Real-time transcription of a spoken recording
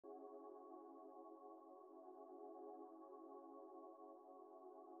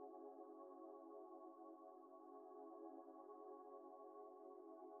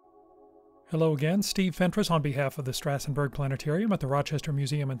Hello again, Steve Fentress on behalf of the Strassenberg Planetarium at the Rochester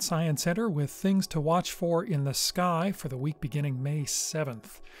Museum and Science Center with things to watch for in the sky for the week beginning May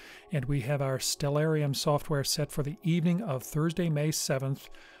 7th. And we have our Stellarium software set for the evening of Thursday, May 7th,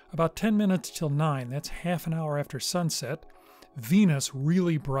 about 10 minutes till 9. That's half an hour after sunset. Venus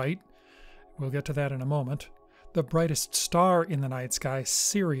really bright. We'll get to that in a moment. The brightest star in the night sky,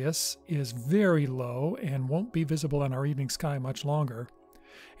 Sirius, is very low and won't be visible in our evening sky much longer.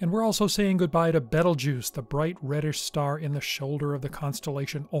 And we're also saying goodbye to Betelgeuse, the bright reddish star in the shoulder of the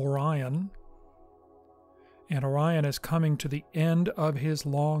constellation Orion. And Orion is coming to the end of his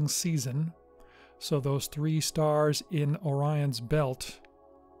long season, so those three stars in Orion's belt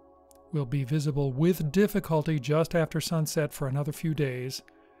will be visible with difficulty just after sunset for another few days.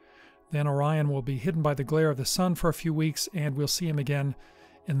 Then Orion will be hidden by the glare of the sun for a few weeks, and we'll see him again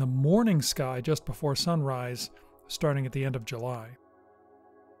in the morning sky just before sunrise, starting at the end of July.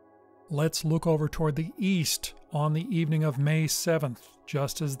 Let's look over toward the east on the evening of May 7th.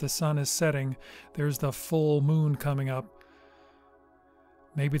 Just as the sun is setting, there's the full moon coming up.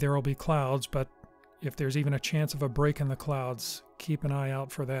 Maybe there will be clouds, but if there's even a chance of a break in the clouds, keep an eye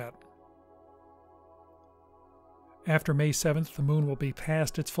out for that. After May 7th, the moon will be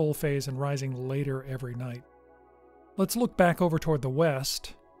past its full phase and rising later every night. Let's look back over toward the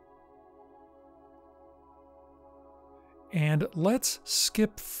west. And let's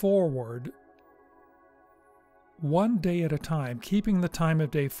skip forward one day at a time, keeping the time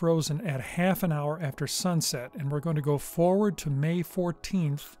of day frozen at half an hour after sunset. And we're going to go forward to May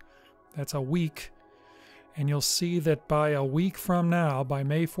 14th. That's a week. And you'll see that by a week from now, by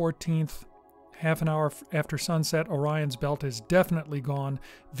May 14th, half an hour after sunset, Orion's belt is definitely gone.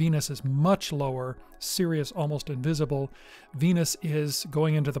 Venus is much lower. Sirius almost invisible. Venus is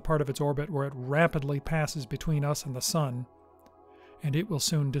going into the part of its orbit where it rapidly passes between us and the sun, and it will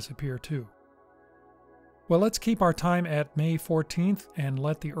soon disappear too. Well, let's keep our time at May 14th and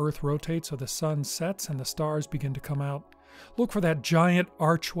let the Earth rotate so the sun sets and the stars begin to come out. Look for that giant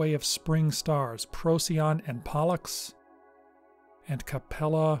archway of spring stars, Procyon and Pollux, and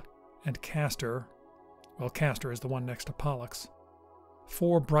Capella and Castor. Well, Castor is the one next to Pollux.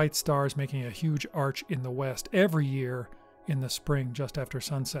 4 bright stars making a huge arch in the west every year in the spring just after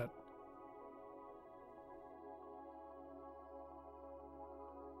sunset.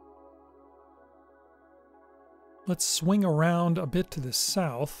 Let's swing around a bit to the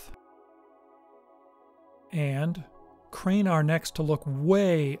south and crane our necks to look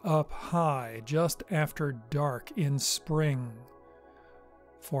way up high just after dark in spring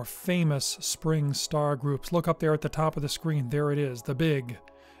for famous spring star groups. Look up there at the top of the screen. There it is, the Big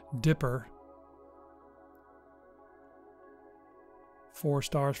Dipper. 4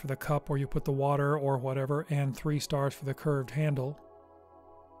 stars for the cup where you put the water or whatever, and 3 stars for the curved handle.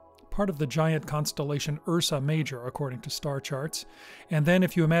 Part of the giant constellation Ursa Major, according to star charts. And then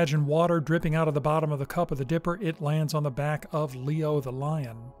if you imagine water dripping out of the bottom of the cup of the Dipper, it lands on the back of Leo the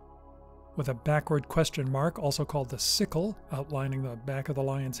Lion, with a backward question mark, also called the sickle, outlining the back of the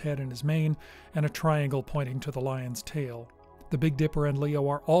lion's head and his mane, and a triangle pointing to the lion's tail. The Big Dipper and Leo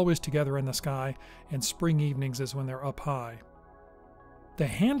are always together in the sky, and spring evenings is when they're up high. The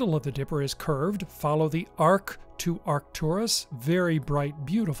handle of the Dipper is curved. Follow the arc to Arcturus, very bright,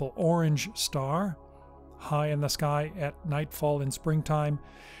 beautiful orange star, high in the sky at nightfall in springtime.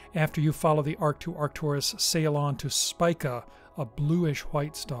 After you follow the arc to Arcturus, sail on to Spica, a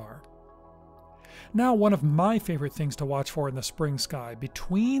bluish-white star. Now, one of my favorite things to watch for in the spring sky,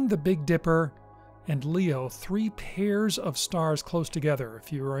 between the Big Dipper and Leo, 3 pairs of stars close together.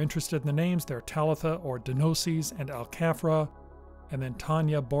 If you are interested in the names, they're Talitha or Denosis and Alcaphra, and then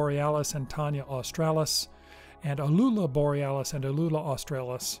Tania Borealis and Tania Australis, and Alula Borealis and Alula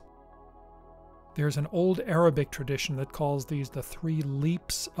Australis. There's an old Arabic tradition that calls these the 3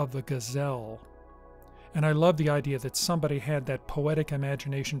 leaps of the gazelle. And I love the idea that somebody had that poetic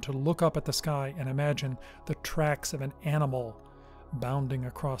imagination to look up at the sky and imagine the tracks of an animal bounding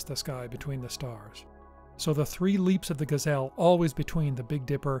across the sky between the stars. So the 3 leaps of the gazelle, always between the Big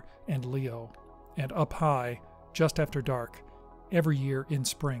Dipper and Leo, and up high, just after dark, every year in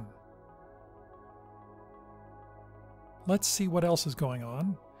spring. Let's see what else is going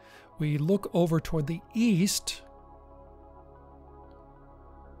on. We look over toward the east.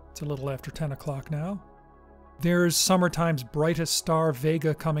 It's a little after 10 o'clock now. There's summertime's brightest star,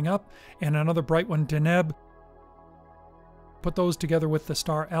 Vega, coming up, and another bright one, Deneb. Put those together with the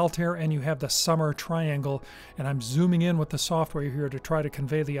star Altair, and you have the summer triangle. And I'm zooming in with the software here to try to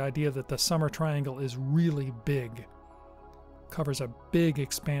convey the idea that the summer triangle is really big. Covers a big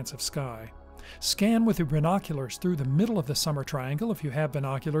expanse of sky. Scan with your binoculars through the middle of the summer triangle. If you have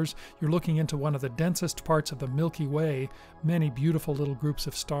binoculars, you're looking into one of the densest parts of the Milky Way, many beautiful little groups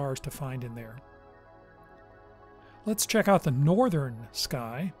of stars to find in there. Let's check out the northern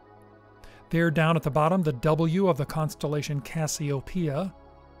sky. There down at the bottom, the W of the constellation Cassiopeia.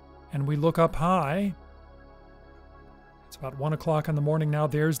 And we look up high. It's about 1 o'clock in the morning now.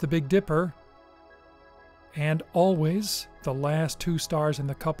 There's the Big Dipper. And always, the last 2 stars in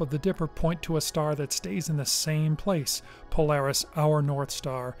the cup of the Dipper point to a star that stays in the same place. Polaris, our North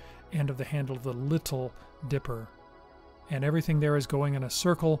Star, end of the handle of the Little Dipper. And everything there is going in a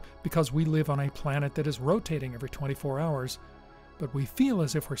circle because we live on a planet that is rotating every 24 hours. But we feel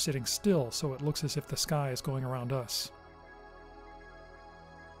as if we're sitting still, so it looks as if the sky is going around us.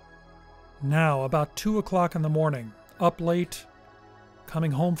 Now, about 2 o'clock in the morning, up late,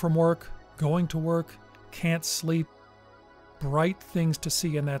 coming home from work, going to work, can't sleep. Bright things to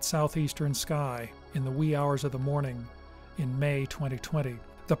see in that southeastern sky in the wee hours of the morning in May 2020.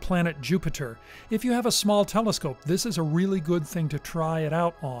 The planet Jupiter. If you have a small telescope, this is a really good thing to try it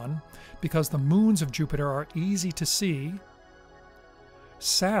out on because the moons of Jupiter are easy to see.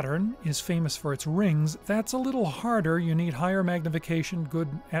 Saturn is famous for its rings. That's a little harder. You need higher magnification, good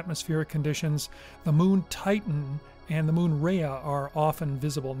atmospheric conditions. The moon Titan and the moon Rhea are often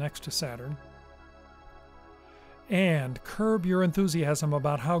visible next to Saturn. And curb your enthusiasm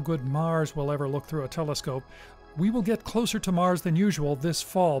about how good Mars will ever look through a telescope. We will get closer to Mars than usual this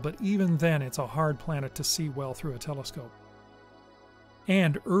fall, but even then it's a hard planet to see well through a telescope.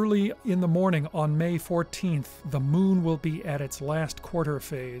 And early in the morning on May 14th, the moon will be at its last quarter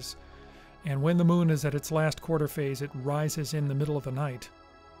phase. And when the moon is at its last quarter phase, it rises in the middle of the night.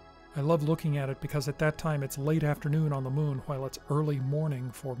 I love looking at it because at that time it's late afternoon on the moon while it's early morning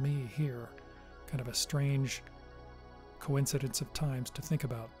for me here. Kind of a strange coincidence of times to think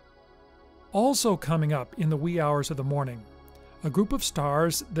about. Also coming up in the wee hours of the morning, a group of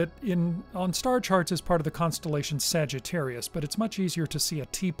stars that on star charts is part of the constellation Sagittarius, but it's much easier to see a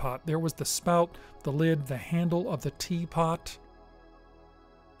teapot. There was the spout, the lid, the handle of the teapot.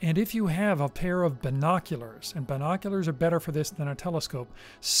 And if you have a pair of binoculars, and binoculars are better for this than a telescope,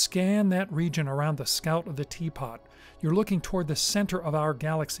 scan that region around the spout of the teapot. You're looking toward the center of our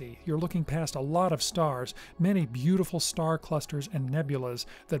galaxy. You're looking past a lot of stars, many beautiful star clusters and nebulas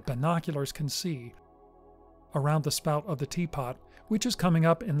that binoculars can see around the spout of the teapot, which is coming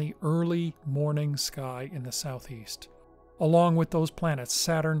up in the early morning sky in the southeast, along with those planets,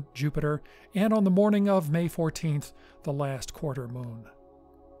 Saturn, Jupiter, and on the morning of May 14th, the last quarter moon.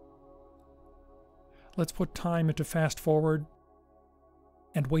 Let's put time into fast forward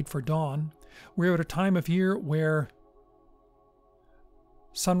and wait for dawn. We're at a time of year where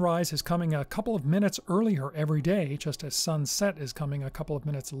sunrise is coming a couple of minutes earlier every day, just as sunset is coming a couple of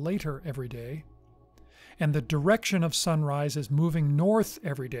minutes later every day. And the direction of sunrise is moving north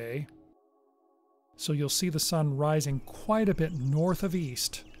every day. So you'll see the sun rising quite a bit north of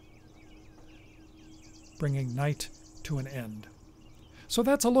east, bringing night to an end. So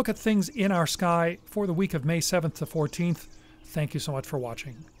that's a look at things in our sky for the week of May 7th to 14th. Thank you so much for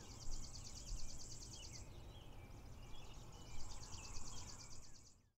watching.